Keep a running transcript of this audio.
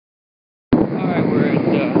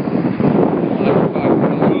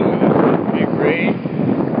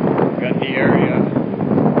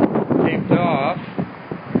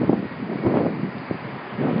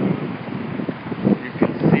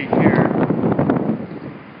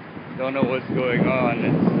Don't know what's going on.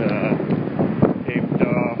 It's taped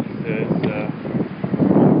off. Says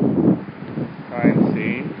crime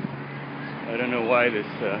scene. I don't know why this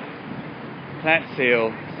plant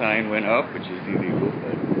sale sign went up, which is illegal,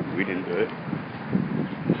 but we didn't do it.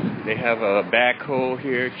 They have a backhoe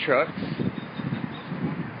here, trucks.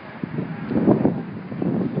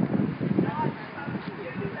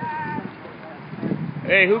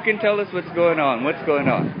 Hey, who can tell us what's going on? What's going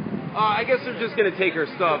on? I guess they're just going to take her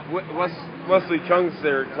stuff. Wesley Chung's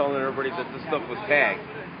there telling everybody that the stuff was tagged.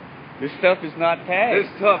 This stuff is not tagged.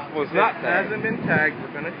 This stuff was not tagged. It hasn't been tagged.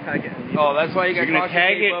 We're going to tag it. Oh, that's why you got to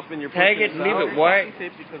tag it up and you're tag it and leave it. Why?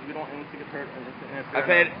 Because we don't want to get hurt. I've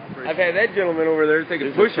had that gentleman over there take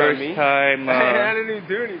a push on me. Time, I didn't even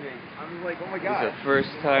do anything. I was like, oh my god. This is the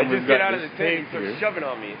first time we've got out of this the tent. He tape here. starts shoving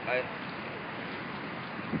on me.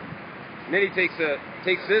 And then he takes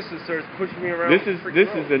this and starts pushing me around. This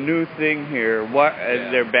is a new thing here. What?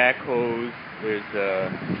 Their backhoes. There's a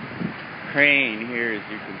crane here, as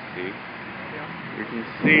you can see. You can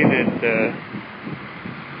see that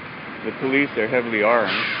the police are heavily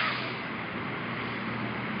armed.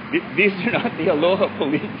 These are not the Aloha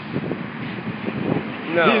police.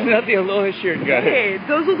 No. These are not the Aloha shirt guys. Hey,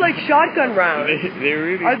 those look like shotgun rounds. They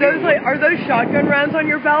really are those shotgun rounds on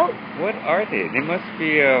your belt? What are they? They must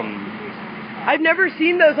be I've never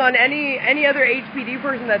seen those on any other HPD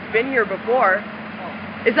person that's been here before.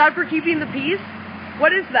 Is that for keeping the peace?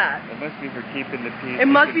 What is that? It must be for keeping the peace. It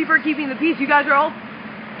must be for keeping the peace. You guys are all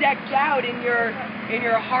decked out in your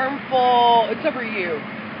harmful. Except for you.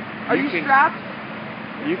 Are you strapped?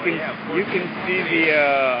 You can see the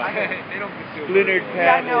splintered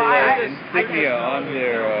pads and insignia on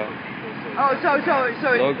their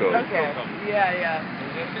logo. Okay. Yeah.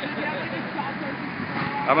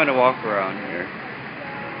 I'm gonna walk around here.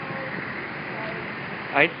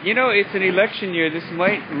 It's an election year. This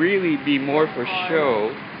might really be more for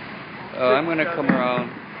show. I'm gonna come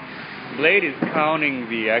around. Blade is counting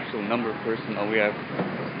the actual number of personnel. We have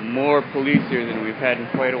more police here than we've had in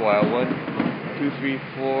quite a while. 1, 2, 3,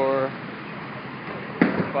 4,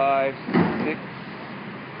 5, 6,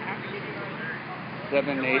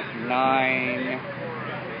 7, 8, 9,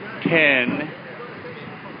 10.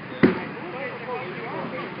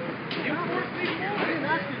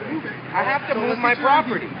 I have to move my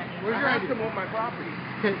property. Where's your ID? I have to move my property.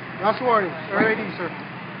 Okay, last warning. Our ID, sir.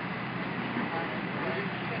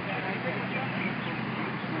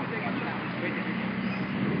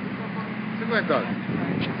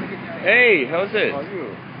 Hey, how's it? How are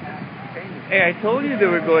you? Hey, I told you they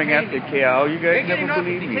were going after KL. You guys never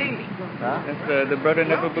believed me. That's the brother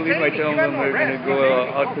never believed me. I told them we were going to go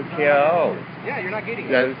out to KL. Yeah, you're not getting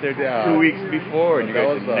it. I was there 2 weeks before, and you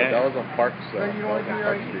guys didn't. That was a Park Street. No,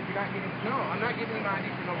 I'm not giving you my ID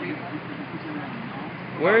for no reason.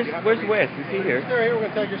 Where's Wes? Is he here? They're here.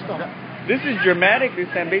 We're going to take your stuff. This is dramatic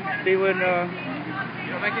this time. They would.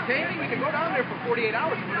 If I can take it, we can go down there for 48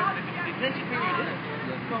 hours or whatever the detention period is.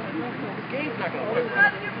 This game's not going to work.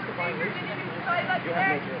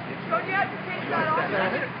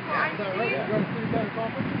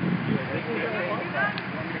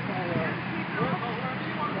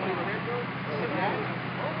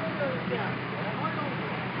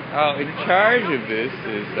 In charge of this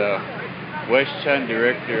is Wes Chun,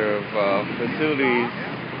 Director of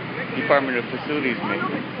Department of Facilities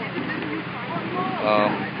Maintenance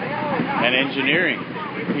and Engineering,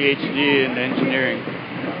 PhD in Engineering.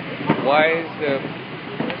 Why is the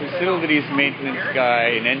facilities maintenance guy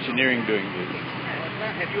in engineering doing this?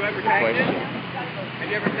 Have you ever tagged it? Have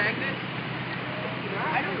you ever tagged it?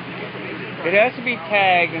 It has to be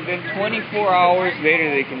tagged, and then 24 hours later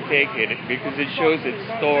they can take it because it shows it's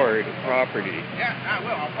stored property. Yeah, I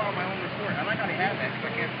will. I'll file my own report. I might not have that because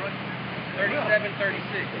I can't trust you.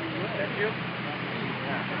 3736. That's you?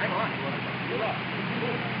 Yeah, I'm on.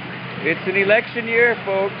 It's an election year,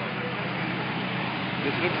 folks.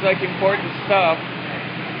 This looks like important stuff.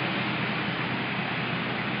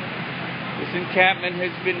 This encampment has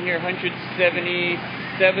been here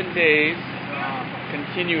 177 days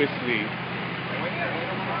continuously.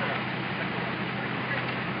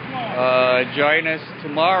 Join us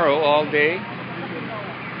tomorrow all day.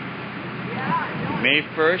 May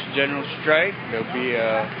 1st, general strike. There'll be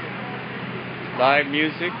live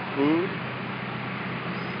music, food.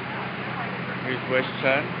 Here's Wes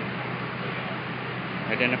Chun,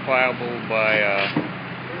 identifiable by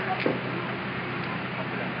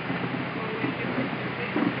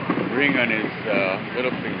ring on his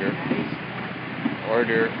little finger.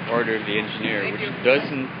 Order of the engineer, which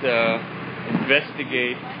doesn't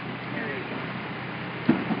investigate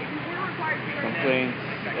complaints,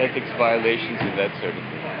 ethics violations, and that sort of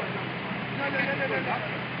thing. Don't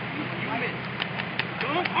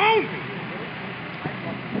own me.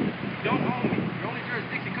 Don't own me. Your only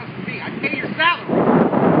jurisdiction comes from me. I pay your salary.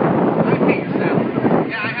 I pay your salary.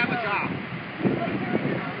 Yeah, I have a job.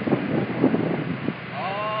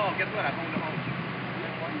 Oh, guess what? I own the home.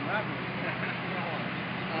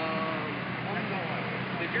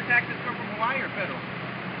 Did your taxes come from Hawaii or federal?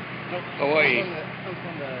 Hawaii. Comes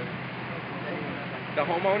from the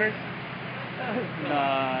homeowners?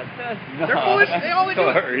 Nah, They're foolish. They only do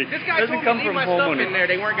sorry. it. This guy Doesn't told come me to leave from my stuff in homeowners. there.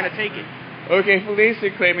 They weren't going to take it. Okay, police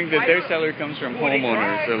are claiming that their seller comes from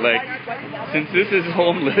homeowners. So, like, since this is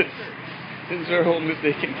homeless, since we're homeless,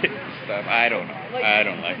 they can take the stuff. I don't know. I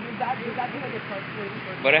don't like it.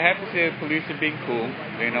 But I have to say, the police are being cool.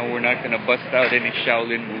 They know we're not going to bust out any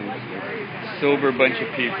Shaolin moves. Sober bunch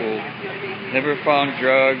of people. Never found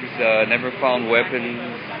drugs. Never found weapons.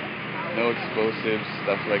 No explosives,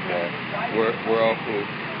 stuff like that. We're all cool.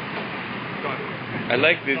 I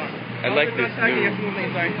like this. I like this new.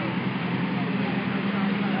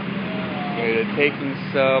 They're taking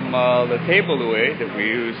some the table away that we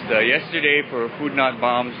used yesterday for Food Not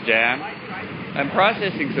Bombs Jam. I'm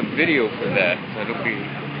processing some video for that, so it'll be.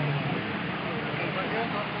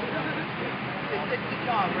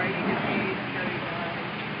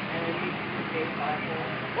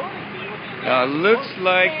 Looks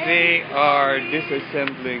like they are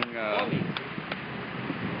disassembling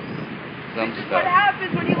some What stuff.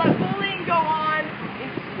 happens when you let bullying go on in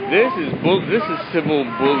school? This is civil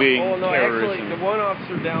bullying, Oh no, terrorism. actually, the one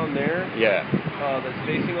officer down there, Yeah. that's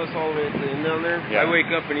facing us all the way to the end down there. Yeah. I wake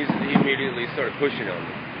up and he immediately started pushing on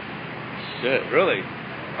me. Shit. Really?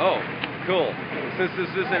 Oh, cool. Since this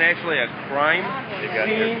isn't actually a crime They got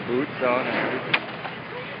their scene, boots on and everything.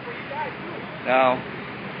 Now,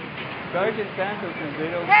 Sergeant Santos says they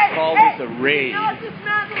don't call this a raid. Not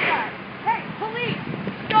dismantle that. Hey, police,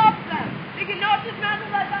 stop them. They cannot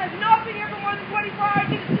dismantle that. That has not been here for more than 24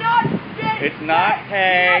 hours. It's not tagged. Do not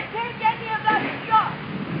take any of that stuff.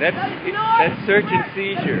 That's search and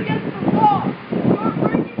seizure. That's against the law. You're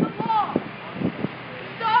breaking the law.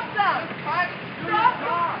 Stop them. Stop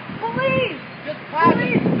them. Police.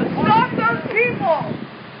 Police. Stop those people.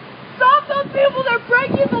 Stop those people. They're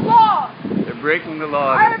breaking the law. They're breaking the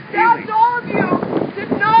law. I have asked all of you to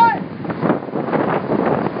not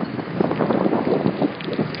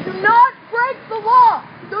break the law.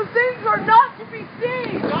 Those things are not to be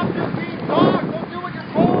seen. Stop just being dogs. Don't do what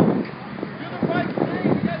you're told. Do the right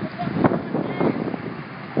thing. You guys are fucking human beings.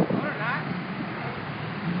 No, they're not.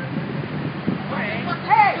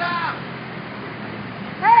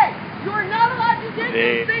 Hey, you are not allowed to do They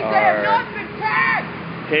these things. They have are not been tagged.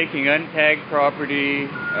 taking untagged property,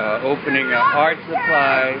 opening art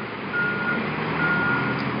supplies.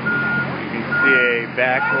 You can see a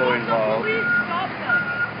backhoe involved. Please stop them.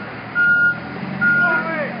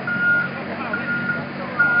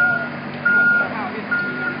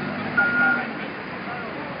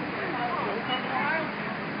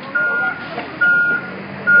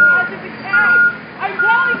 I'm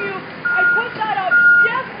telling you, I put that up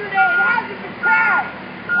yesterday. It hasn't been tagged.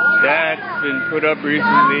 That's been put up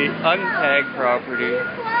recently, untagged property.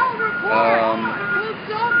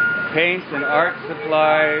 Paints and art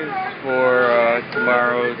supplies for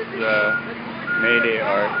tomorrow's May Day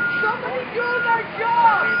art. Somebody do their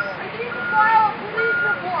job. I need to file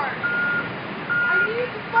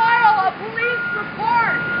a police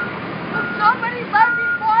report. Will somebody let me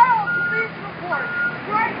file a police report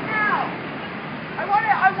right now? I want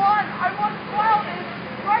to file this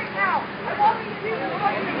right now. I want these people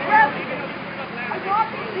fucking arrested. I want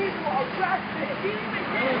these people arrested.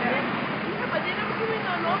 Yeah, but they never give me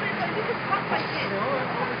no notice. I need to cut my kid.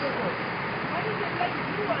 Why did they let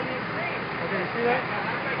you on their grave? Okay, you see that?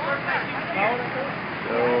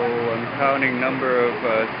 So I'm counting number of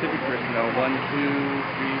civic personnel: 1, 2, 3,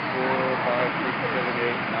 4, 5, 6, 7,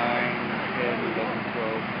 8, 9, 10, 11,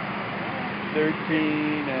 12,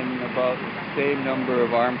 13, and about the same number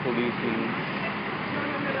of armed policemen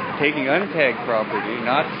taking untagged property,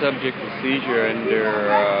 not subject to seizure under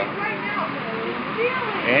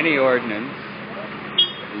any ordinance,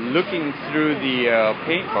 looking through the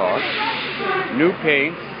paint box, new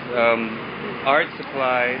paints, art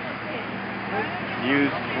supplies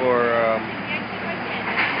used for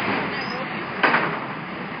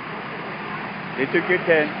they took your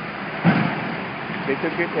tent. They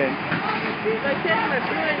took your tent.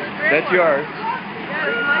 That's yours. Yeah,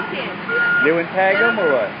 that's my kid. They went tag them or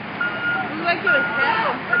what? We went to a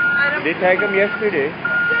town. Did they tag them yesterday?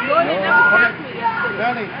 No, they never tagged me yesterday.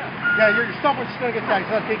 Danny, yeah, your stuff is going to get tagged.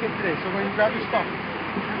 So I'll take it today. So when you grab your stuff,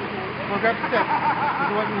 go grab the stuff.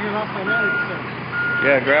 Because what you're not so many.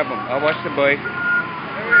 Yeah, grab them. I'll watch the bike.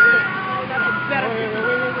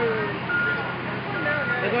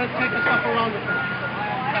 They're going to take us up around the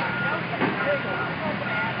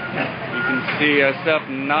You can see stuff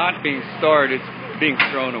not being stored, it's being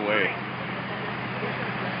thrown away.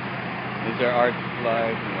 These are art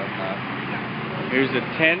supplies and whatnot. Here's a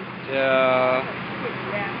tent.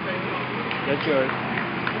 That's yours.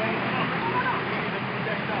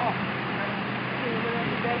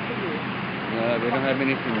 We don't have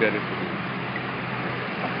anything better to do.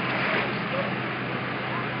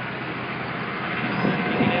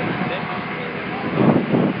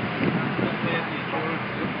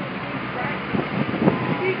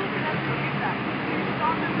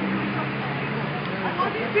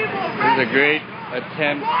 This is a great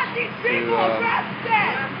attempt to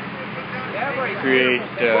create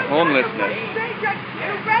homelessness.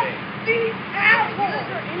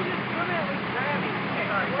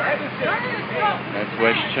 That's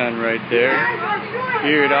West Chun right there.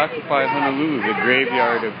 Here at Occupy Honolulu, the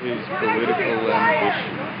graveyard of his political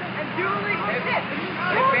ambition.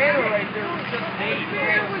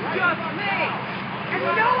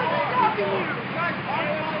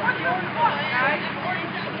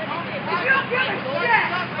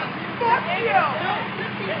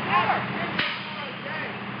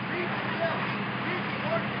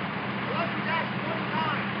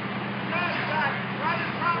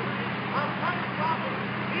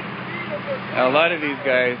 Now, a lot of these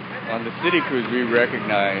guys on the city crews we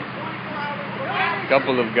recognize. A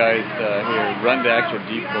couple of guys here run the actual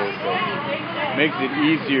depot, so it makes it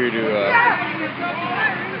easier to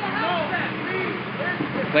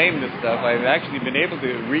claim this stuff. I've actually been able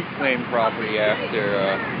to reclaim property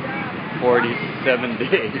after 47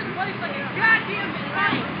 days.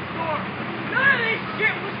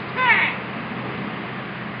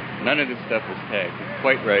 None of this stuff was tagged. It's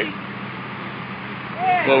quite right.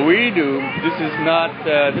 What we do, this is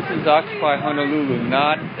Occupy Honolulu,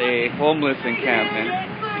 not a homeless encampment.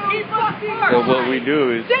 So what we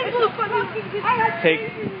do is take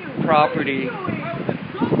property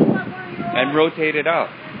and rotate it out.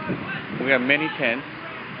 We have many tents,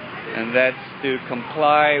 and that's to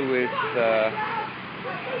comply with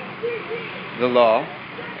the law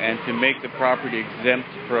and to make the property exempt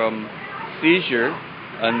from seizure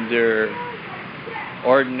under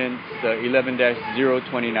Ordinance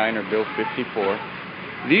 11-029 or Bill 54.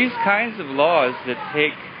 These kinds of laws that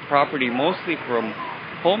take property mostly from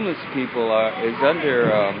homeless people is under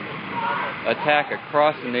attack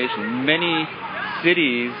across the nation. Many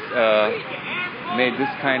cities made this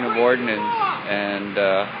kind of ordinance, and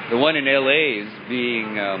the one in LA is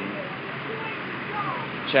being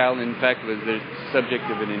challenged. In fact, was the subject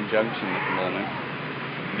of an injunction at the moment.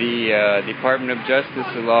 The Department of Justice,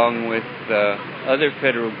 along with other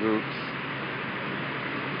federal groups,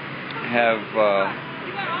 have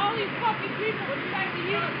You got all these fucking people inside the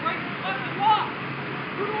unit breaking fucking law.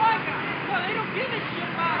 Who do I got? Well, they don't give a shit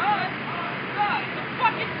about us. The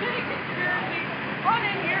fucking city conspiracy run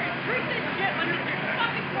in here and treat this shit like it's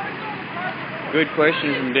fucking personal responsibility. Good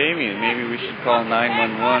question from Damien. Maybe we should call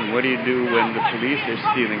 911. What do you do when the police are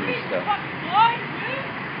stealing this stuff?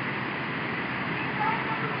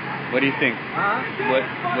 What do you think?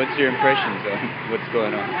 What's your impressions on what's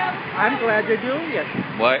going on? I'm glad they're doing it.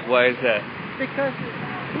 Why is that? Because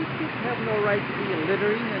these people have no right to be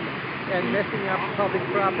littering and messing up public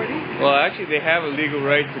property. Well, actually, they have a legal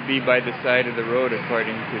right to be by the side of the road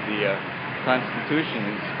according to the Constitution.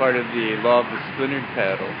 It's part of the law of the splintered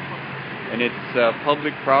paddle. And it's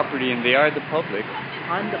public property, and they are the public.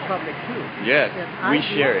 I'm the public, too. Yes, we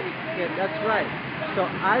share it. Yeah, that's right. So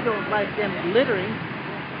I don't like them littering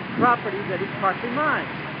property that is partly mine.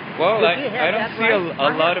 Well, I don't see a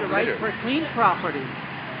lot of litter. For clean property,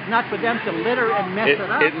 not for them to litter and mess it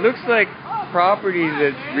up. It looks like property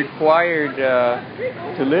that's required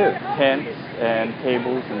to live, tents and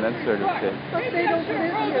tables and that sort of thing. But they don't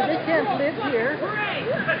live here. They can't live here.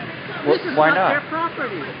 Well, this is why not not? Their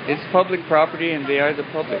property. It's public property, and they are the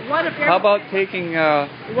public. What if how about taking?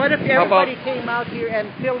 What if everybody came out here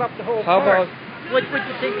and filled up the whole park? What would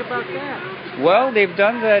you think about that? Well, they've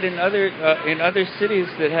done that in other cities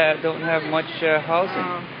that don't have much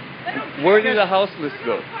housing. Where do the houseless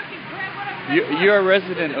go? You're a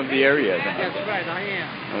resident of the area, then. That's right, I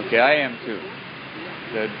am. Okay, I am too.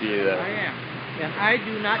 That'd be I am. And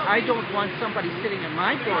I don't want somebody sitting at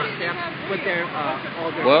my doorstep with their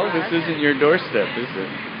all their Well, trash. this isn't your doorstep, is it?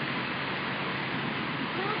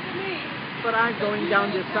 But I'm going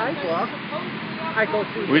down the sidewalk. I go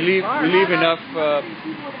through We leave enough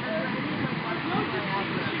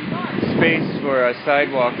space for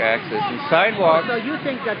sidewalk access. And sidewalks, So you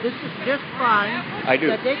think that this is just fine? I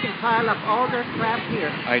do. That they can pile up all their crap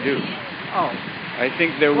here? I do. Oh. I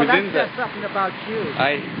think they're Well, within that says something about you.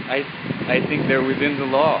 I think they're within the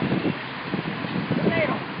law.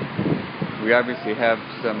 We obviously have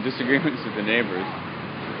some disagreements with the neighbors.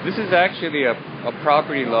 This is actually a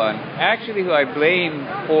property law, and actually who I blame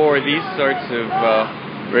for these sorts of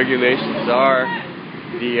regulations are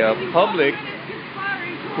the public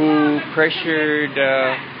who pressured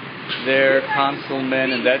their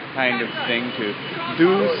councilmen and that kind of thing to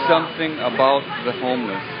do something about the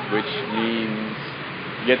homeless, which means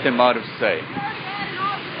get them out of sight.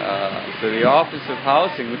 So the Office of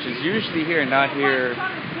Housing, which is usually here, not here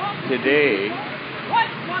today,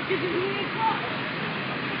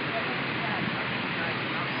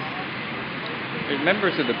 there's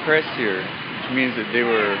members of the press here, which means that they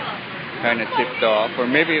were kind of tipped off, or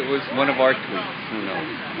maybe it was one of our tweets, who knows.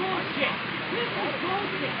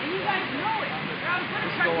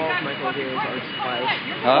 Stole all of Michael Daley's art supplies,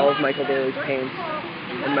 Huh? all of Michael Daley's paints,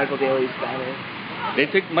 and Michael Daley's banner. They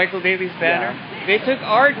took Michael Daley's banner? Yeah. They took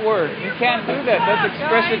artwork. You can't do that. That's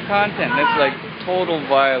expressive content. That's like total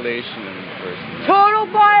violation of the First Amendment. Total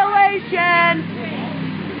violation!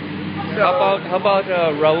 How about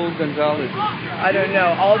Raul Gonzalez? I don't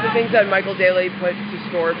know. All of the things that Michael Daley put to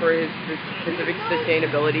store for his specific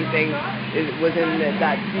sustainability thing was in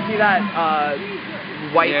that. You see that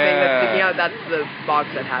white thing that's sticking out? That's the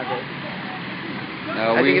box that has it.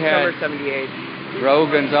 I think it's number 78.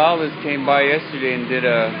 Raul Gonzalez came by yesterday and did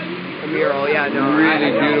a mural. Yeah, no,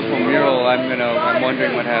 really beautiful mural. I'm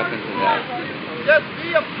wondering what happens to that. Just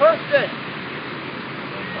be a person.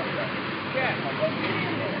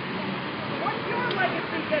 What's your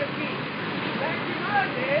legacy gonna be? Back in my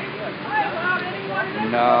day, I allowed anyone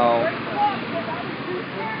in No.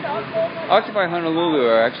 Occupy Honolulu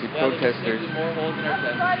are actually protesters.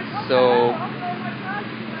 So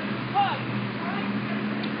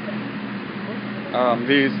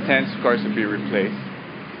these tents, of course, would be replaced,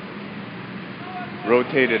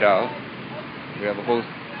 rotated out. We have a whole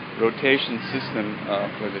rotation system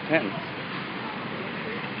for the tents.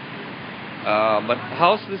 But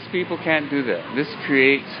houseless people can't do that. This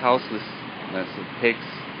creates houselessness. It takes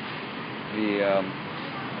the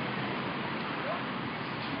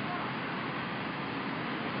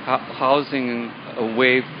housing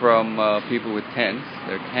away from people with tents,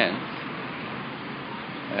 their tents,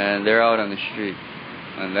 and they're out on the street.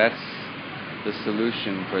 And that's the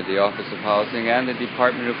solution for the Office of Housing and the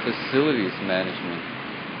Department of Facilities Management.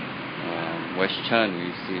 West Chun,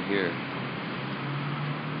 we see here,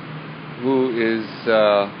 who is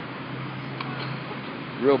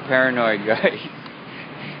real paranoid guy.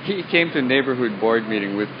 He came to a neighborhood board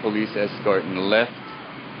meeting with police escort and left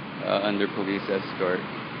under police escort.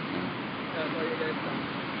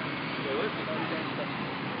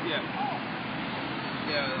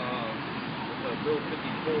 Bill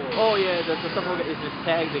 54. Oh yeah, the stuff is just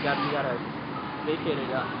tagged. You gotta vacate it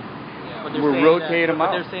up. Yeah. But We'll rotate them out.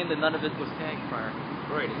 But they're saying that none of it was tagged prior.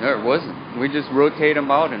 Right. No, it wasn't. We just rotate them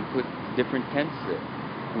out and put different tents there.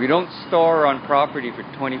 We don't store on property for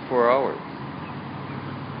 24 hours.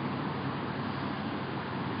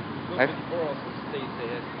 Bill 54 also states that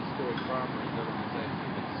it has to be stored properly. None of it's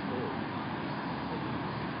actually been stored.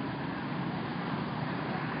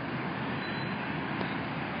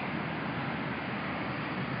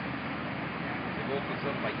 They woke us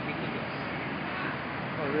up by kicking us.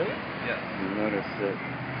 Oh really? Yes. You notice that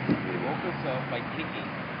They woke us up by kicking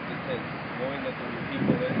the tent, knowing that there were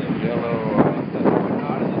people in them. yellow That were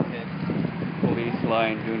out of the tent. police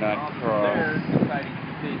line, do not cross. They're deciding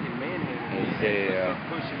to take and manhandle me It's a, and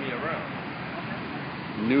pushing me around.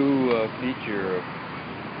 new feature of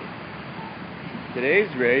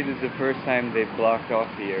today's raid. Is the first time they've blocked off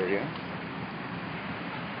the area.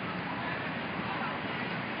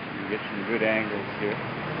 You get some good angles here.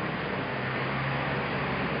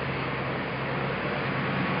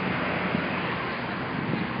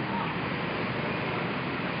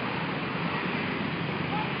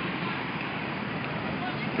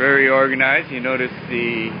 Very organized. You notice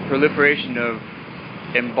the proliferation of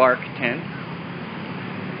embark tents.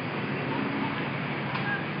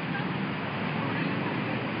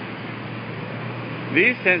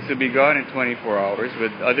 These tents will be gone in 24 hours,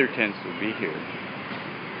 but other tents will be here.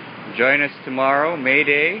 Join us tomorrow, May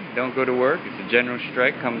Day. Don't go to work. It's a general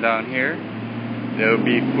strike. Come down here. There will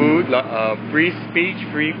be food, free speech,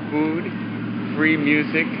 free food, free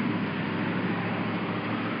music.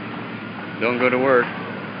 Don't go to work.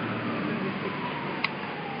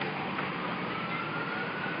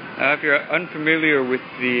 Now, if you're unfamiliar with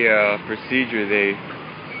the procedure, they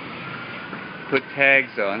put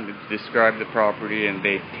tags on that describe the property, and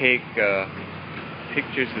they take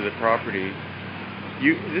pictures of the property.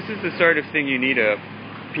 This is the sort of thing you need a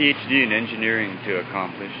PhD in engineering to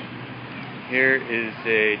accomplish. Here is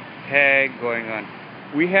a tag going on.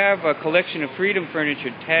 We have a collection of Freedom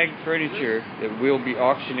Furniture, tagged furniture, that we'll be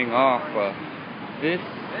auctioning off. These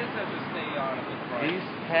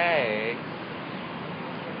tags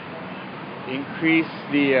increase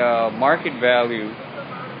the market value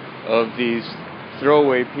of these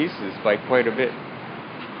throwaway pieces by quite a bit.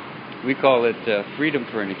 We call it Freedom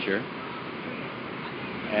Furniture,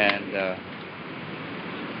 and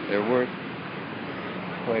they're worth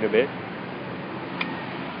quite a bit.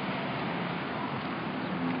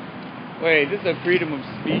 Wait, this is a freedom of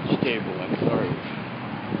speech table. I'm sorry.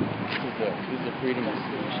 This is a freedom of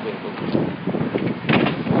speech table.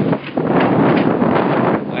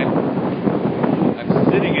 I'm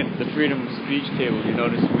sitting at the freedom of speech table. You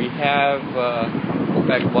notice we have, in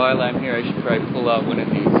fact, while I'm here, I should probably pull out one of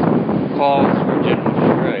these calls for general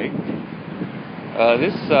strike.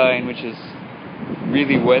 This sign, which is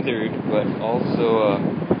really weathered, but also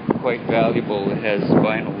quite valuable, it has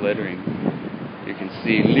vinyl lettering. You can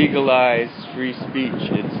see legalize free speech.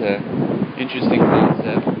 It's an interesting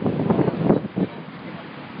concept.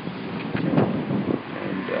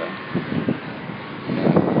 And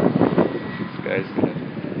this guy's gonna.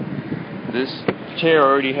 This chair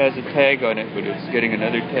already has a tag on it, but it's getting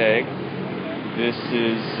another tag. This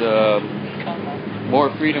is more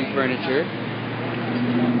Freedom Furniture.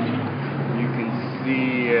 You can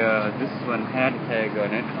see this one had a tag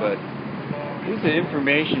on it, but this is an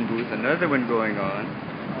information booth, another one going on.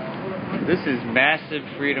 This is massive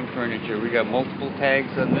Freedom Furniture. We got multiple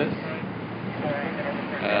tags on this.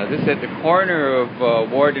 This is at the corner of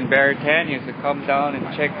Ward and Baratania, so come down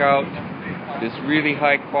and check out this really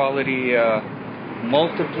high quality,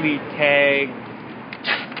 multiply tagged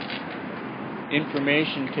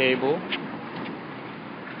information table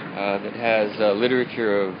that has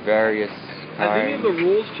literature of various kinds. Has any of the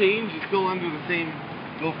rules changed? It's still under the same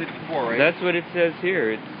Bill 54, right? That's what it says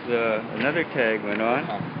here. It's another tag went on.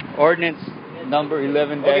 Ordinance number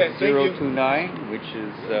 11-029, which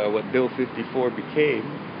is what Bill 54 became.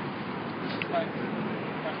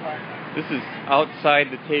 This is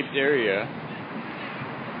outside the taped area.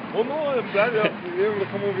 Well, no, I'm glad you were able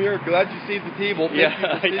to come over here. Glad you saved the table. Thank you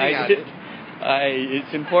for sitting at it.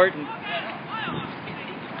 It's important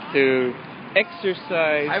to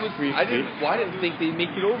exercise free speech. I didn't think they'd make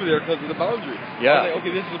it over there because of the boundary. Yeah. I was like,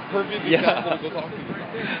 okay, this is a perfect example to go talk to you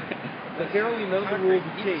about. Apparently none of the rules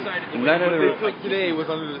have changed. None of the rules. What they took today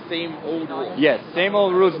was under the same old rules. Yes, same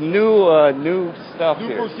old rules, new stuff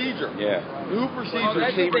New here. procedure. Yeah. New procedure,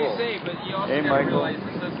 that's same what rules. they say, but you also Hey, gotta Michael. realize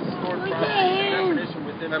this is stored property. The definition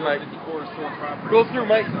within Bill 54 is stored property. Go through,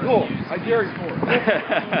 Mike. Go. I dare you.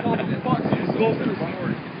 Go through.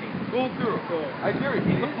 Go through. I dare you.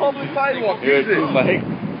 It's a public sidewalk. Here's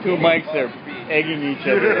two mics are egging each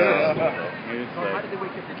other on.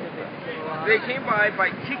 They came by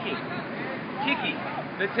kicking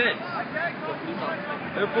the tents.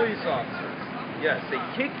 They're police officers. Yes, they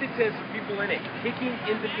kicked the tents with people in it, kicking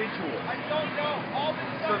individuals.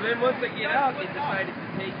 So then once they get out, they decided to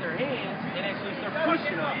take their hands and actually start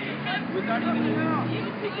pushing on me without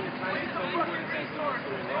even taking the time to tell me where these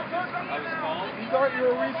officers are. I was called. These aren't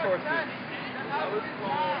your resources. I was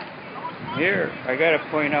called. Here, I got to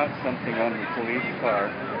point out something on the police car.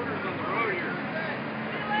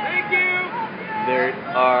 Thank you. There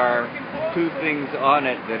are two things on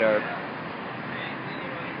it that are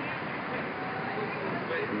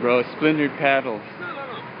splintered paddles. No,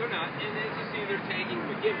 they're not. And as you see, they're tagging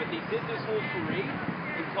again, but they did this whole parade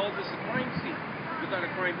and called this a crime scene without a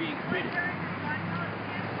crime being committed.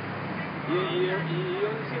 You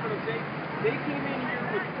understand what I'm saying? They came in here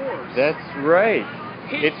with force. That's right.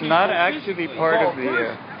 Hit It's not people actually physically. part of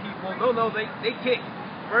the. People, no, they kick.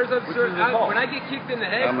 First, when I get kicked in the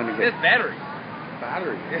head, that's battery.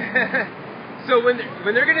 Battery. So when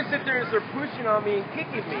they're gonna sit there and start pushing on me and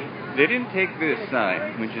kicking me, They didn't take this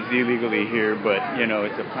sign, which is illegally here, but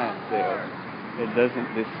it's a plant sale. It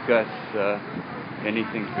doesn't discuss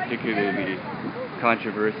anything particularly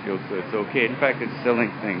controversial, so it's okay. In fact, it's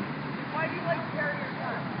selling things. Why do you like carrier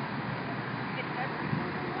guns?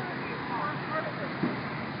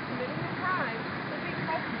 Committing a crime is a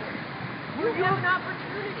culprit. You have an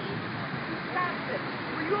opportunity to stop this.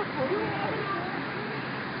 Were you a fool?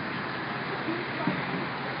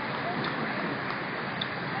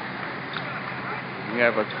 We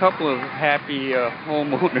have a couple of happy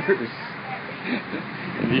homeowners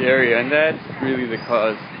in the area, and that's really the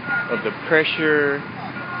cause of the pressure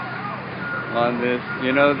on this.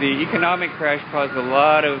 You know, the economic crash caused a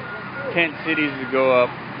lot of tent cities to go up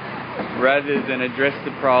rather than address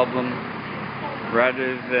the problem,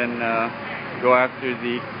 rather than go after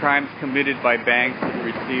the crimes committed by banks that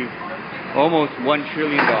received almost $1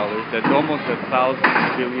 trillion. That's almost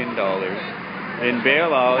 $1,000 billion in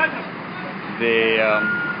bailouts. They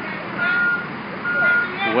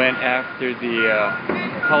went after the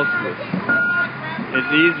houseless.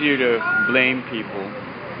 It's easier to blame people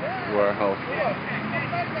who are houseless.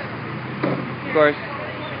 Of course,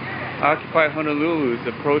 Occupy Honolulu is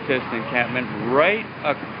a protest encampment right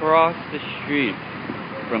across the street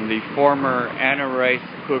from the former Anna Rice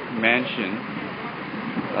Cook mansion.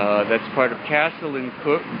 That's part of Castle and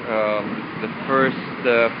Cook, the first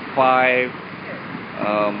 5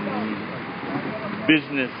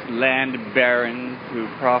 business land barons who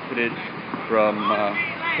profited from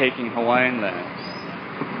taking Hawaiian lands.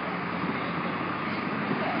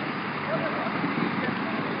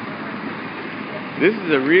 This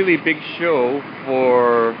is a really big show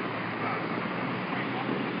for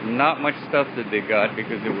not much stuff that they got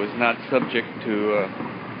because it was not subject to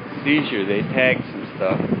seizure. They tagged some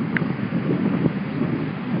stuff.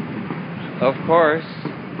 Of course,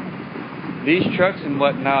 these trucks and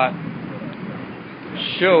whatnot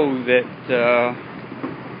show that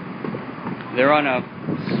they're on a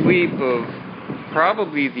sweep of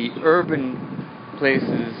probably the urban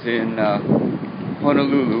places in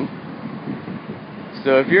Honolulu.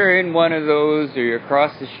 So if you're in one of those, or you're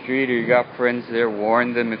across the street, or you got friends there,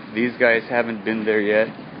 warn them if these guys haven't been there yet.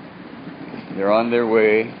 They're on their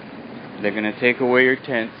way. They're going to take away your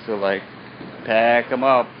tent, so like, pack them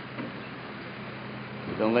up.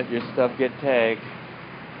 Don't let your stuff get tagged.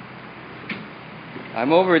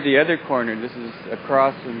 I'm over at the other corner. This is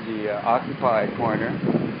across from the Occupy corner.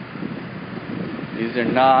 These are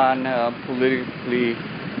non-politically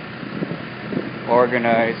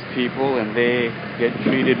organized people, and they get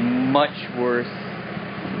treated much worse.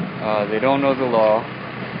 They don't know the law.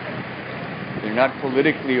 They're not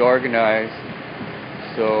politically organized,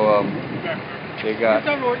 so they got.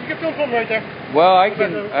 You can film from right there. Well, I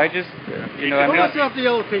just, you know, I'm Don't not. listen off the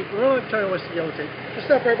yellow tape. We're not trying to listen to the yellow tape. Just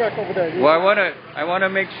step right back over there. Well, I wanna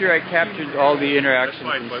make sure I captured all the interactions.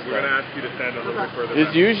 That's fine, but we're going to ask you to stand a little bit further It's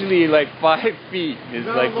back. usually like 5 feet. Is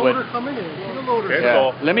Got like a loader what. coming in. See the loader. Okay,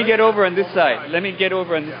 Yeah. so Let me get over on this side. Let me get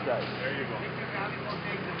over on this side. there you go.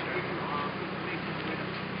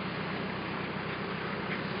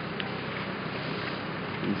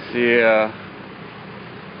 You see,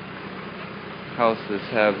 houses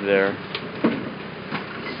have their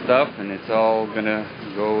stuff, and it's all gonna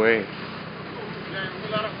go away.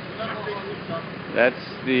 That's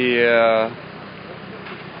the.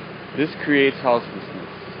 This creates houselessness.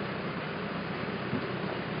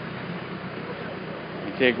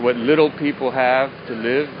 You take what little people have to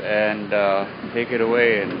live and take it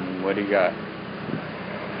away, and what do you got?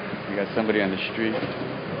 You got somebody on the street.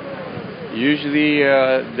 Usually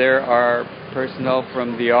there are personnel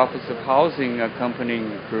from the Office of Housing accompanying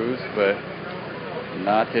the crews, but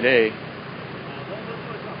not today.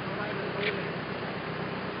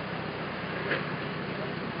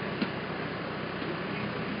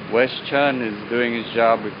 Wes Chun is doing his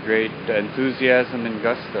job with great enthusiasm and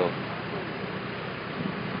gusto.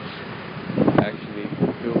 Actually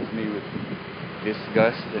fills me with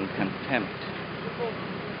disgust and contempt.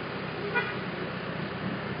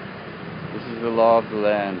 This is the law of the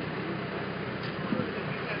land.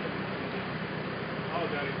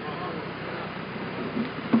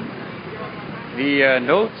 The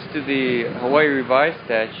notes to the Hawaii Revised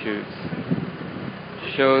Statutes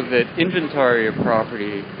show that inventory of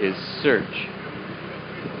property is search.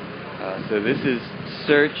 So this is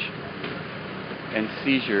search and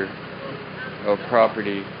seizure of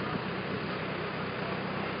property,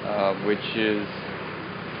 which is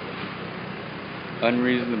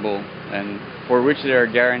unreasonable and for which there are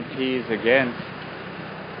guarantees against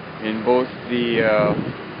in both the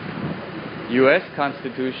U.S.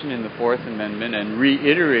 Constitution in the Fourth Amendment and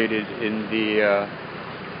reiterated in the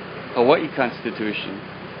Hawaii Constitution.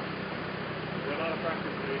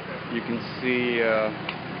 You can see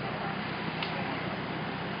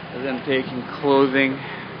them taking clothing,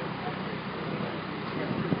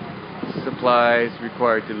 supplies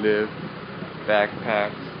required to live,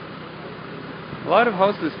 backpacks. A lot of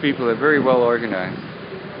houseless people are very well organized,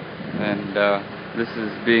 and this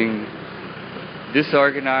is being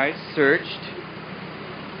disorganized, searched,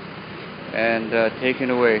 and taken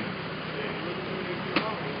away.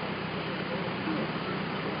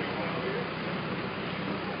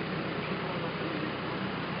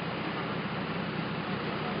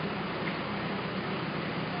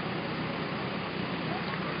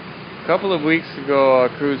 couple of weeks ago,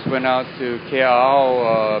 crews went out to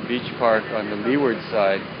Kea'au Beach Park on the leeward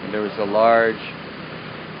side, and there was a large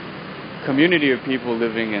community of people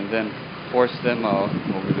living, and then forced them out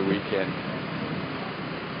over the weekend.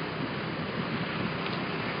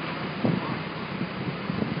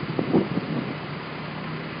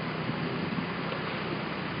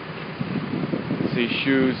 See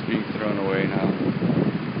shoes being thrown away now.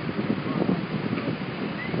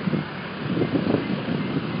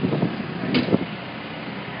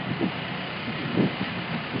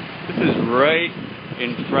 This is right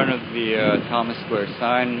in front of the Thomas Square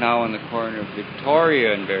sign, now on the corner of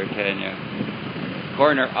Victoria and Beretania,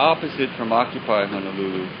 corner opposite from Occupy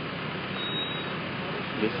Honolulu.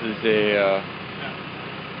 This is a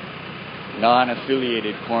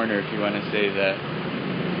non-affiliated corner, if you want to say that.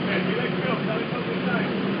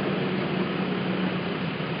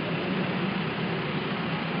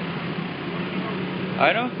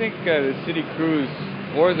 I don't think the city crews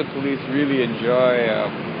or the police really enjoy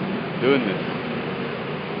doing this.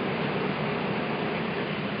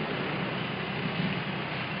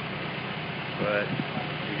 But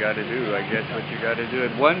you gotta do, I guess, what you gotta do.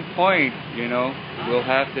 At one point, you know, we'll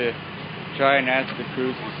have to try and ask the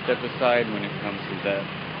crews to step aside when it comes to that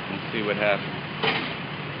and see what happens.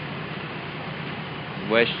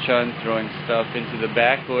 West Chun throwing stuff into the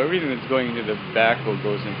backhoe. Everything that's going into the backhoe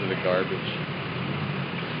goes into the garbage.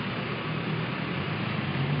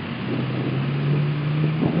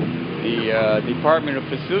 The Department of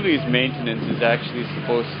Facilities Maintenance is actually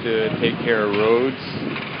supposed to take care of roads,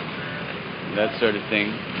 that sort of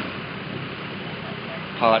thing,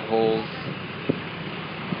 potholes.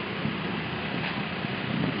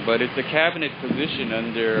 But it's a cabinet position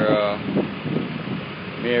under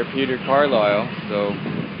Mayor Peter Carlisle, so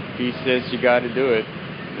if he says you got to do it,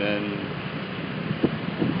 then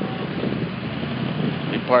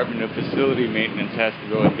Department of Facility Maintenance has to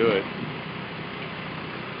go and do it.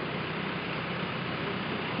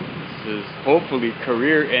 This is hopefully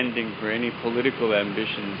career-ending for any political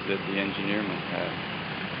ambitions that the engineer might have.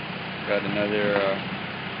 Got another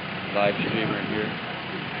live streamer here.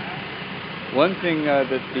 One thing that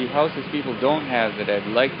the House's people don't have that I'd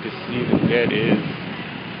like to see them get is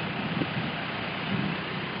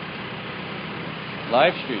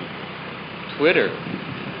live stream, Twitter,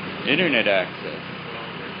 internet access,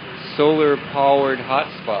 solar-powered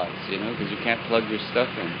hotspots, you know, because you can't plug your stuff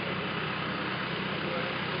in.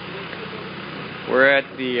 We're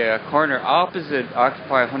at the corner opposite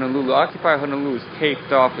Occupy Honolulu. Occupy Honolulu is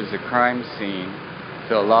taped off as a crime scene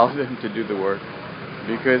to allow them to do the work,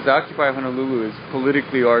 because Occupy Honolulu is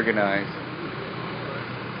politically organized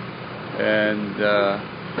and a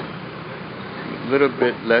little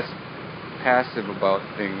bit less passive about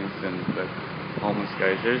things than the homeless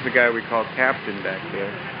guys. There's the guy we call Captain back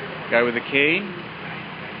there. Guy with a cane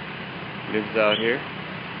lives out here.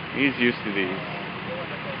 He's used to these.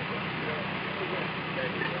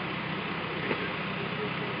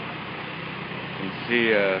 You can see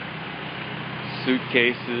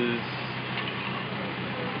suitcases.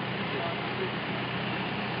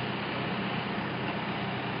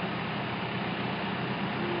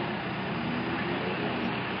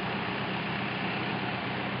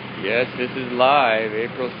 Yes, this is live,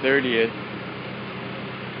 April 30th.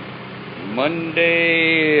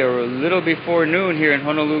 Monday, or a little before noon here in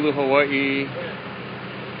Honolulu, Hawaii.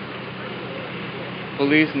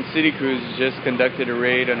 Police and city crews just conducted a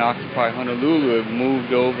raid on Occupy Honolulu. Have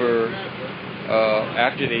moved over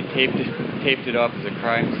after they taped it off as a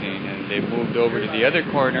crime scene, and they moved over to the other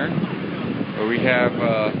corner where we have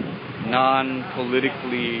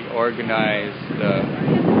non-politically organized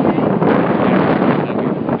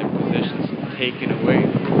positions taken away.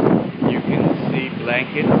 You can see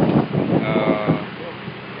blankets,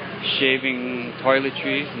 shaving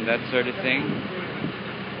toiletries and that sort of thing,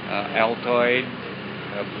 Altoid,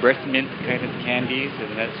 breath mint kind of candies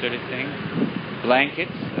and that sort of thing,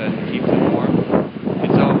 blankets to keep them warm.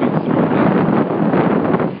 It's all being thrown out.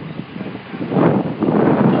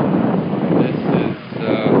 This is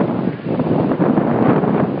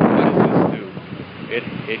what does this do?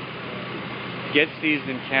 It gets these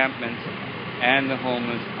encampments and the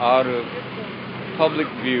homeless out of public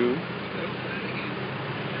view,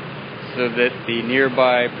 so that the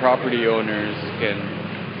nearby property owners can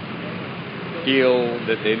feel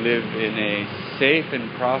that they live in a safe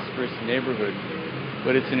and prosperous neighborhood.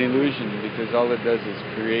 But it's an illusion, because all it does is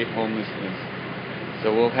create homelessness.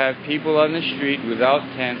 So we'll have people on the street without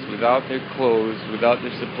tents, without their clothes, without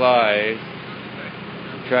their supplies,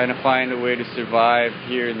 trying to find a way to survive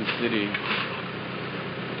here in the city.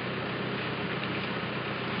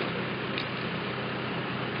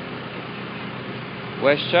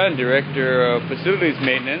 Wes Chun, Director of Facilities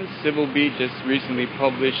Maintenance. Civil Beat just recently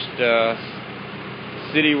published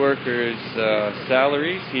city workers'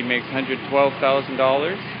 salaries. He makes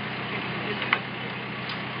 $112,000.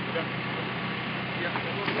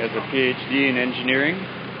 Has a PhD in engineering.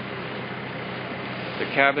 It's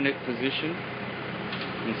a cabinet position.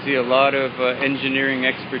 You can see a lot of engineering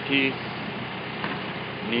expertise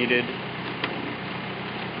needed.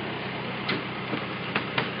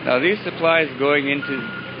 Now these supplies going into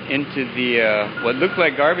the what look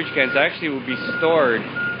like garbage cans actually will be stored.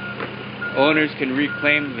 Owners can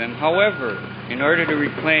reclaim them. However, in order to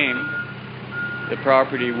reclaim the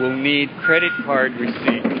property, we'll need credit card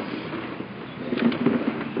receipts.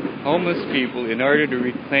 Homeless people, in order to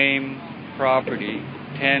reclaim property,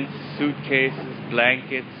 tents, suitcases,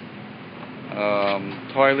 blankets,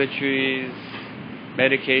 toiletries,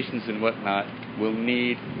 medications and whatnot, will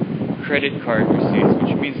need credit card receipts,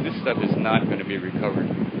 which means this stuff is not going to be recovered.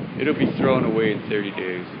 It'll be thrown away in 30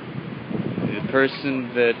 days. The person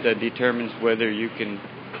that determines whether you can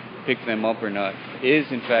pick them up or not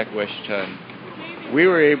is in fact Wes Chun. We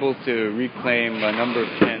were able to reclaim a number of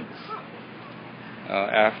tents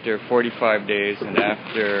after 45 days and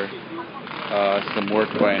after some work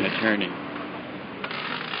by an attorney.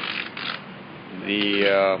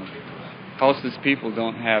 The houseless people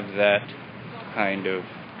don't have that kind of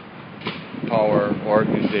power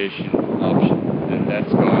organization option, and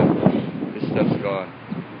that's gone. This stuff's gone.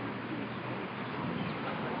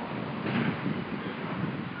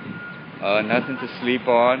 Nothing to sleep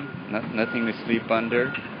on, nothing to sleep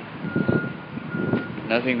under,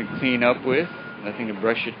 nothing to clean up with, nothing to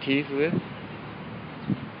brush your teeth with.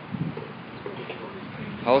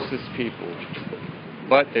 Houseless people.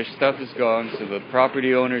 But their stuff is gone, so the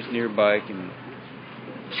property owners nearby can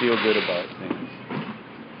feel good about things.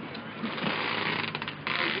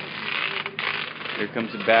 Here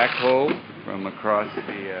comes a backhoe from across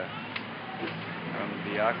the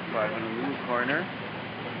Occupy Honolulu corner.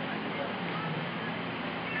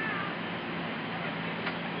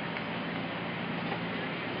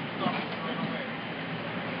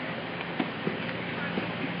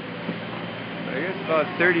 I guess about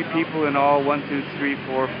 30 people in all. 1, 2, 3,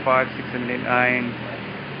 4, 5, 6, 7, 8, 9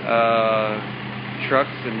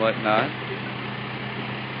 trucks and whatnot.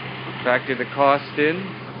 Factor the cost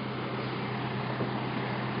in.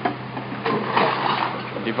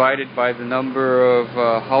 Divided by the number of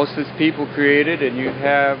houseless people created, and you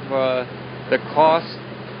have the cost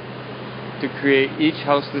to create each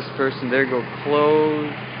houseless person. There go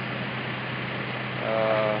clothes.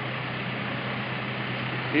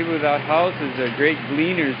 People without houses are great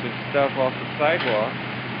gleaners of stuff off the sidewalk.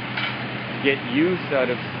 Get use out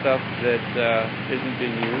of stuff that isn't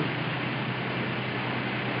being used.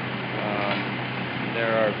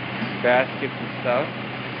 There are baskets and stuff,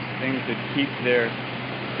 things that keep their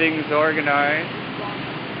things organized.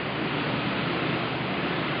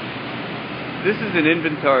 This is an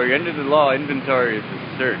inventory. Under the law, inventory is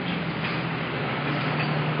a search.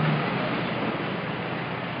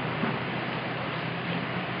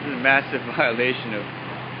 This is a massive violation of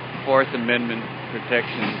Fourth Amendment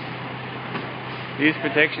protections. These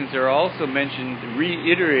protections are also mentioned,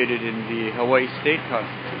 reiterated in the Hawaii State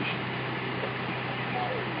Constitution.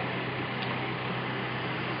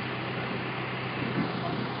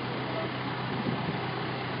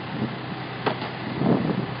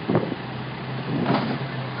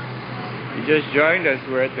 Just joined us.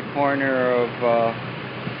 We're at the corner of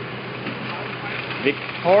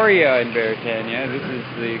Victoria and Beretania. This is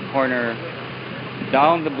the corner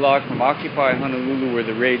down the block from Occupy Honolulu where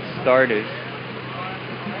the raid started.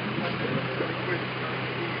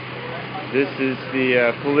 This is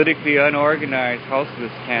the politically unorganized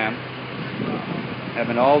houseless camp,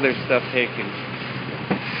 having all their stuff taken.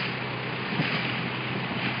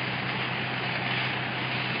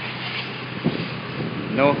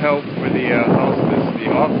 No help for the houseless.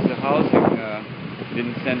 The Office of Housing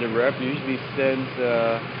didn't send a rep. Usually sends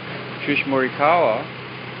Trish Morikawa,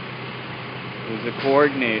 who's a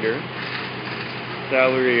coordinator,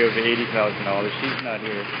 salary of $80,000. She's not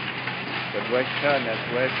here. But Wes Chun, that's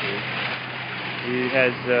Wesley. He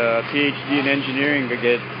has a PhD in engineering but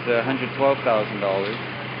gets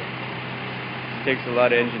 $112,000. Takes a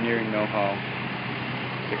lot of engineering know-how.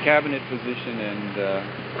 It's a cabinet position, and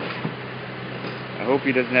I hope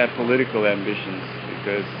he doesn't have political ambitions,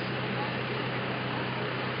 because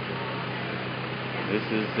this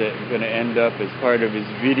is going to end up as part of his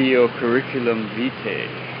video curriculum vitae.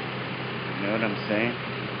 You know what I'm saying?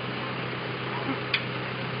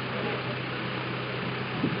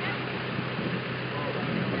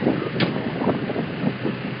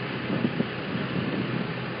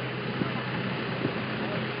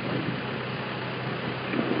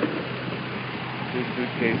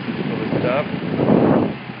 suitcases full of stuff.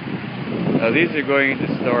 Now these are going into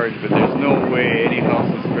storage, but there's no way any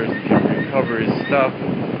houseless person can recover his stuff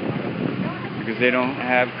because they don't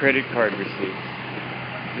have credit card receipts.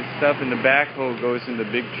 This stuff in the backhoe goes in the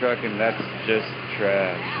big truck, and that's just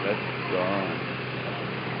trash. That's gone.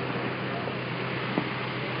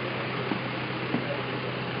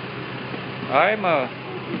 I'm a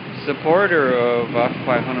supporter of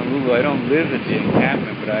Occupy Honolulu. I don't live at the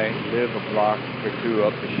encampment, but I live a block or two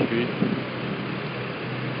up the street.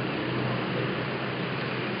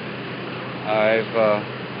 I've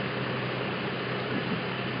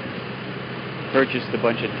purchased a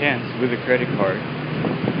bunch of tents with a credit card.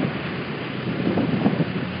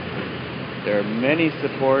 There are many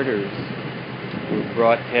supporters who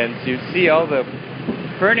brought tents. You see all the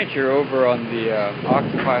furniture over on the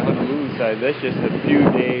Occupy Honolulu side. That's just a few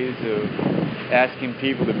days of asking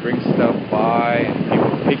people to bring stuff by and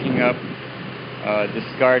people picking up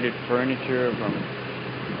discarded furniture from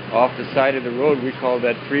off the side of the road. We call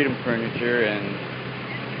that freedom furniture,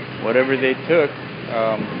 and whatever they took,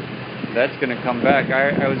 that's going to come back.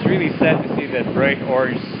 I was really sad to see that bright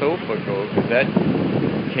orange sofa go, because that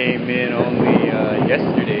came in only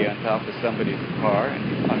yesterday on top of somebody's car,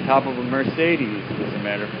 and on top of a Mercedes, as a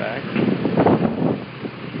matter of fact.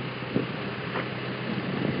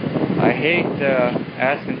 I hate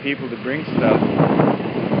asking people to bring stuff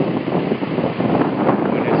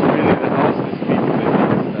when it's really the houseless people that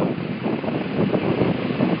need stuff.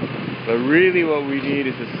 But really what we need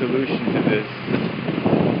is a solution to this.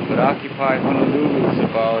 What Occupy Honolulu is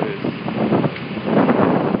about is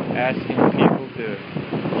asking people to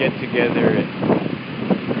get together and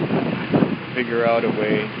figure out a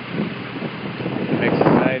way to make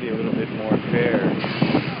society a little bit more fair,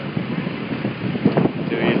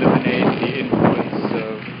 to eliminate the influence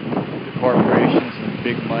of the corporations and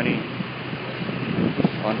big money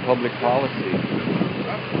on public policy.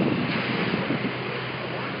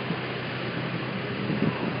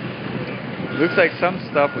 Looks like some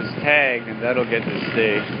stuff was tagged, and that'll get to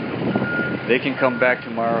stay. They can come back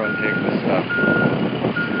tomorrow and take the stuff.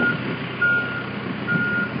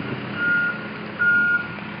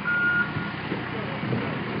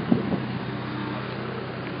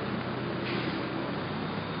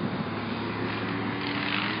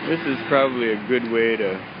 This is probably a good way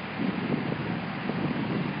to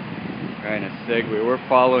kind of segue. We're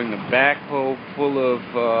following the backhoe full of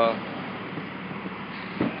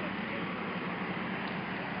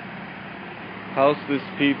houseless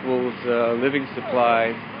people's living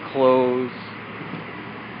supplies, clothes,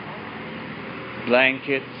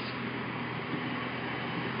 blankets,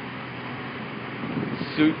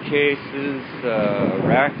 suitcases,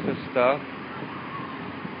 racks of stuff,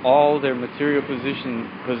 all their material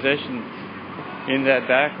possessions in that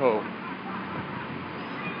backhoe.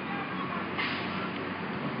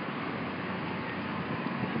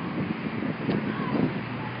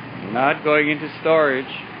 Not going into storage,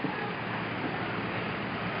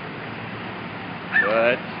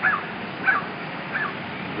 but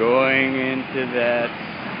going into that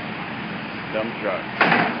dump truck.